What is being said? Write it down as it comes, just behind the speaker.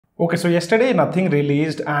Okay, so yesterday Nothing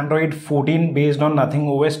released Android 14 based on Nothing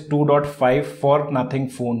OS 2.5 for Nothing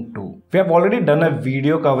Phone 2. We have already done a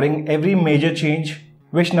video covering every major change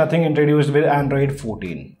which Nothing introduced with Android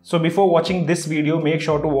 14. So before watching this video, make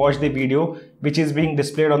sure to watch the video which is being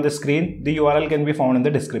displayed on the screen. The URL can be found in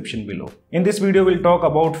the description below. In this video, we'll talk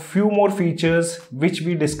about few more features which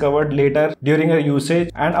we discovered later during our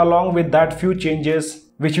usage, and along with that few changes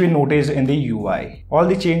which we noticed in the UI. All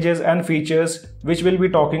the changes and features which we'll be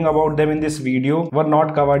talking about them in this video were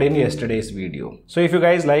not covered in yesterday's video. So if you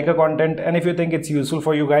guys like our content and if you think it's useful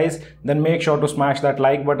for you guys, then make sure to smash that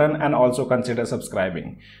like button and also consider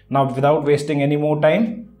subscribing. Now without wasting any more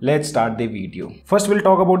time, let's start the video. First we'll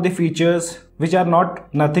talk about the features which are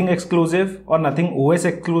not Nothing exclusive or Nothing OS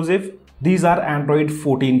exclusive. These are Android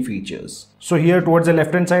 14 features. So here towards the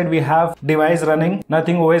left hand side we have device running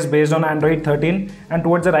Nothing OS based on Android 13, and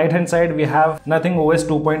towards the right hand side we have Nothing OS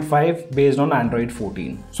 2.5 based on Android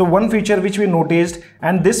 14. So one feature which we noticed,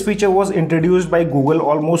 and this feature was introduced by Google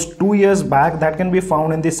almost 2 years back, that can be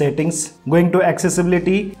found in the settings, going to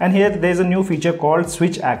accessibility, and here there is a new feature called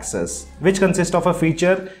Switch Access, which consists of a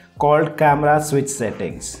feature called Camera Switch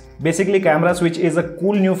Settings. Basically, Camera Switch is a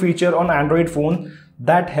cool new feature on Android phone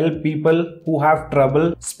that help people who have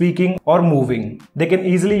trouble speaking or moving. They can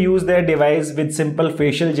easily use their device with simple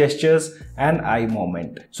facial gestures and eye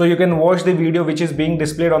movement. So you can watch the video which is being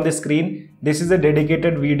displayed on the screen. This is a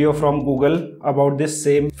dedicated video from Google about this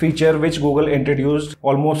same feature which Google introduced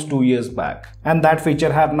almost 2 years back. And that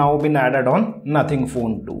feature have now been added on Nothing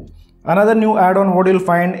Phone 2. Another new add-on what you'll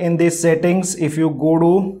find in these settings, if you go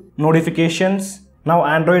to notifications, now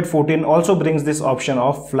Android 14 also brings this option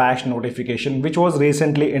of flash notification, which was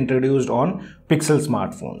recently introduced on Pixel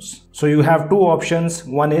smartphones. So you have two options.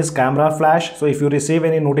 One is camera flash. So if you receive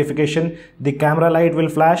any notification, the camera light will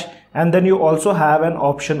flash, and then you also have an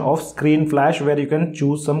option of screen flash where you can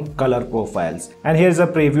choose some color profiles. And here's a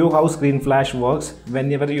preview how screen flash works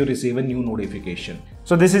whenever you receive a new notification.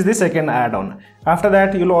 So this is the second add-on. After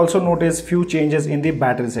that, you'll also notice few changes in the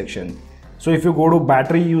battery section. So if you go to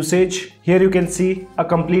battery usage, here you can see a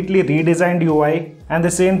completely redesigned UI, and the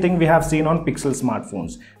same thing we have seen on Pixel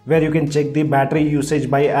smartphones, where you can check the battery usage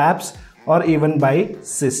by apps or even by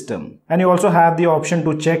system. And you also have the option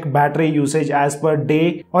to check battery usage as per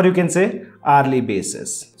day, or you can say hourly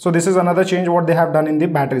basis. So this is another change what they have done in the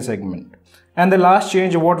battery segment. And the last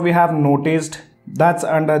change what we have noticed, that's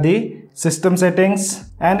under the system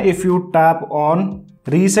settings. And if you tap on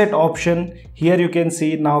reset option, here you can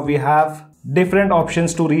see now we have different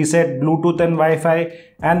options to reset Bluetooth and Wi-Fi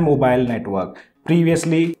and mobile network.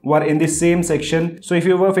 Previously were in the same section. So if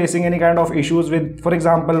you were facing any kind of issues with, for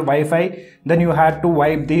example, Wi-Fi, then you had to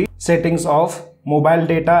wipe the settings of mobile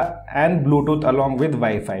data and Bluetooth along with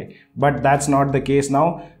Wi-Fi. But that's not the case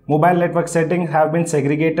now. Mobile network settings have been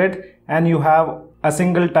segregated, and you have a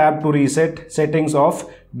single tab to reset settings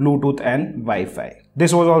of Bluetooth and Wi-Fi.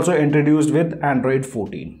 This was also introduced with Android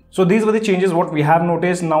 14. So these were the changes what we have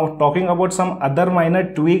noticed. Now talking about some other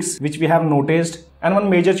minor tweaks which we have noticed, and one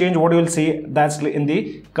major change what you will see, that's in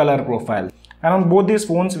the color profile. And on both these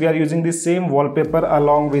phones we are using the same wallpaper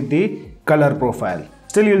along with the color profile.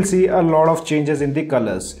 Still you'll see a lot of changes in the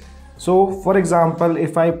colors. So for example,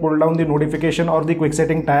 if I pull down the notification or the quick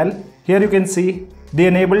setting tile, here you can see the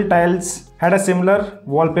enabled tiles had a similar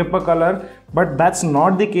wallpaper color, but that's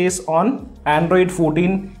not the case on Android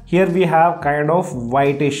 14. Here we have kind of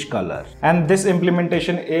whitish color, and this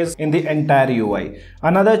implementation is in the entire UI.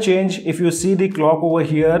 Another change, if you see the clock over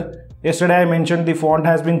here, yesterday I mentioned the font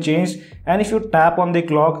has been changed, and if you tap on the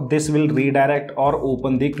clock, this will redirect or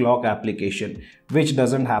open the clock application, which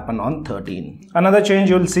doesn't happen on 13. Another change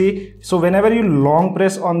you'll see, so whenever you long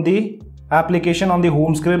press on the application on the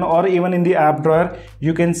home screen or even in the app drawer,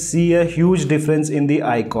 you can see a huge difference in the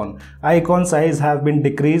icon. Icon size have been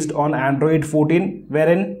decreased on Android 14,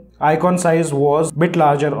 wherein icon size was bit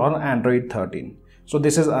larger on Android 13. So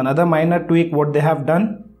this is another minor tweak what they have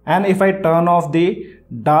done. And if I turn off the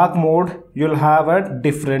dark mode, you'll have a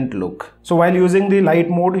different look. So while using the light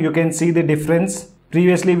mode, you can see the difference.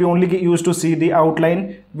 Previously we only used to see the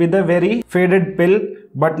outline with a very faded pill,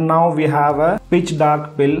 but now we have a pitch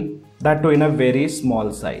dark pill, that too in a very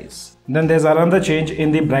small size. Then there's another change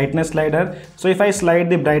in the brightness slider. So if I slide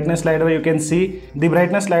the brightness slider, you can see the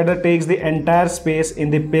brightness slider takes the entire space in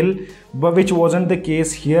the pill, but which wasn't the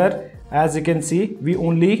case here. As you can see, we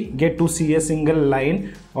only get to see a single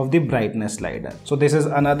line of the brightness slider. So this is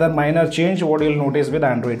another minor change what you'll notice with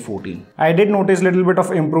Android 14. I did notice little bit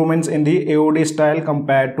of improvements in the AOD style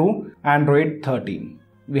compared to Android 13.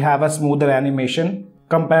 We have a smoother animation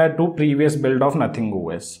compared to previous build of Nothing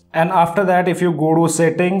OS. And after that, if you go to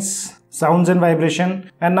settings, sounds and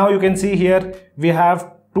vibration. And now you can see here we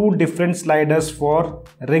have two different sliders for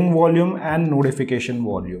ring volume and notification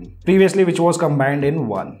volume, previously which was combined in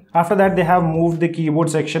one. After that, they have moved the keyboard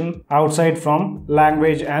section outside from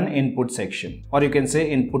language and input section, or you can say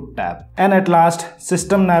input tab. And at last,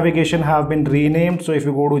 system navigation have been renamed. So if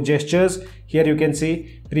you go to gestures, here you can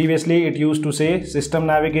see previously it used to say system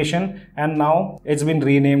navigation and now it's been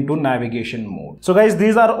renamed to navigation mode. So guys,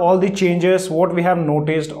 these are all the changes what we have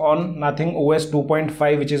noticed on Nothing OS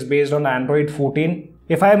 2.5, which is based on Android 14.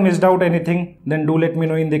 If I have missed out anything, then do let me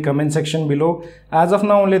know in the comment section below. As of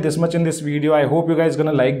now, only this much in this video. I hope you guys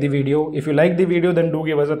gonna like the video. If you like the video, then do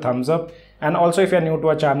give us a thumbs up. And also if you are new to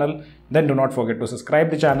our channel, then do not forget to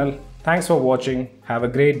subscribe the channel. Thanks for watching. Have a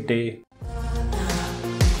great day.